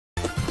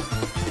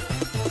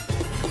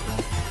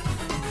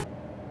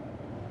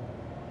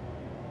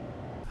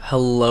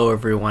Hello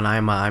everyone,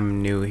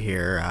 I'm new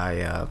here.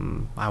 I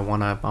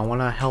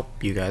wanna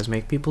help you guys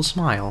make people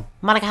smile.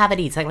 Don't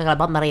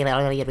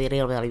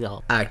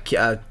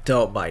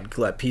Don't mind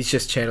Glep. He's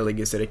just channeling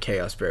his inner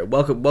chaos spirit.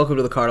 Welcome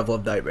to the Carnival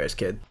of Nightmares,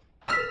 kid.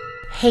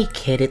 Hey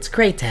kid, it's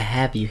great to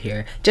have you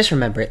here. Just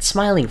remember, at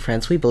Smiling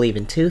Friends we believe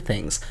in two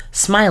things: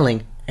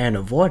 smiling and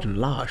avoiding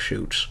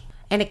lawsuits.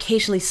 And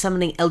occasionally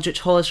summoning eldritch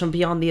horrors from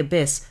beyond the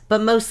abyss,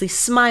 but mostly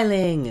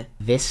smiling!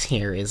 This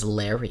here is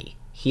Larry.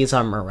 He's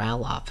our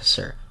morale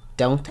officer.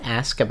 Don't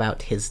ask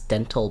about his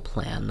dental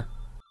plan.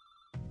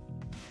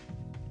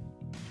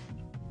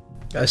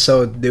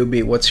 So,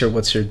 newbie, what's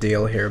your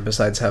deal here,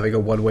 besides having a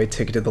one-way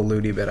ticket to the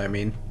loony bin, I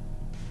mean?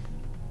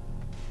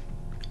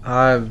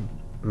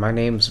 My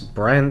name's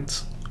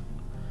Brent.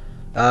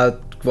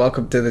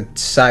 Welcome to the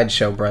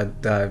sideshow,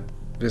 Brent.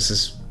 This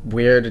is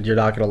weird and you're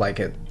not gonna like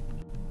it.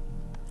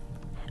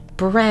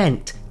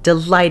 Brent,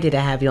 delighted to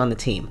have you on the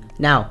team.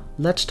 Now,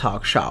 let's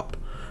talk shop.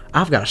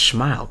 I've got a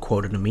smile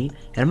quota to meet,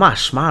 and my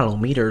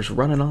smile-o-meter's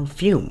running on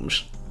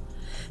fumes.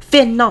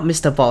 Fear not,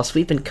 Mr. Boss,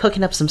 we've been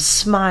cooking up some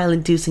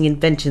smile-inducing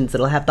inventions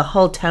that'll have the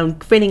whole town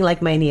grinning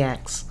like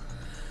maniacs.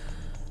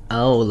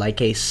 Oh,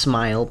 like a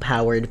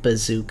smile-powered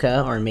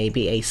bazooka, or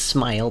maybe a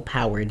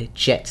smile-powered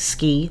jet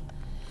ski?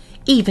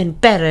 Even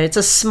better, it's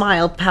a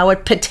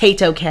smile-powered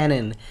potato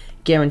cannon,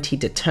 guaranteed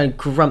to turn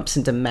grumps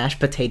into mashed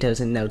potatoes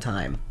in no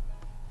time.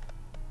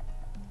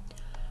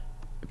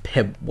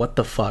 Pib, what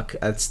the fuck?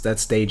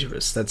 That's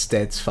dangerous. That's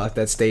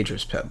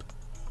dangerous, Pib.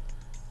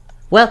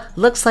 Well,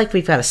 looks like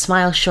we've got a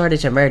smile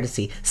shortage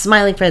emergency.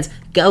 Smiling Friends,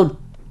 go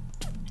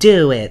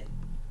do it.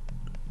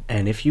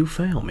 And if you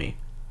fail me,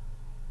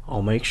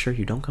 I'll make sure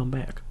you don't come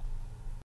back.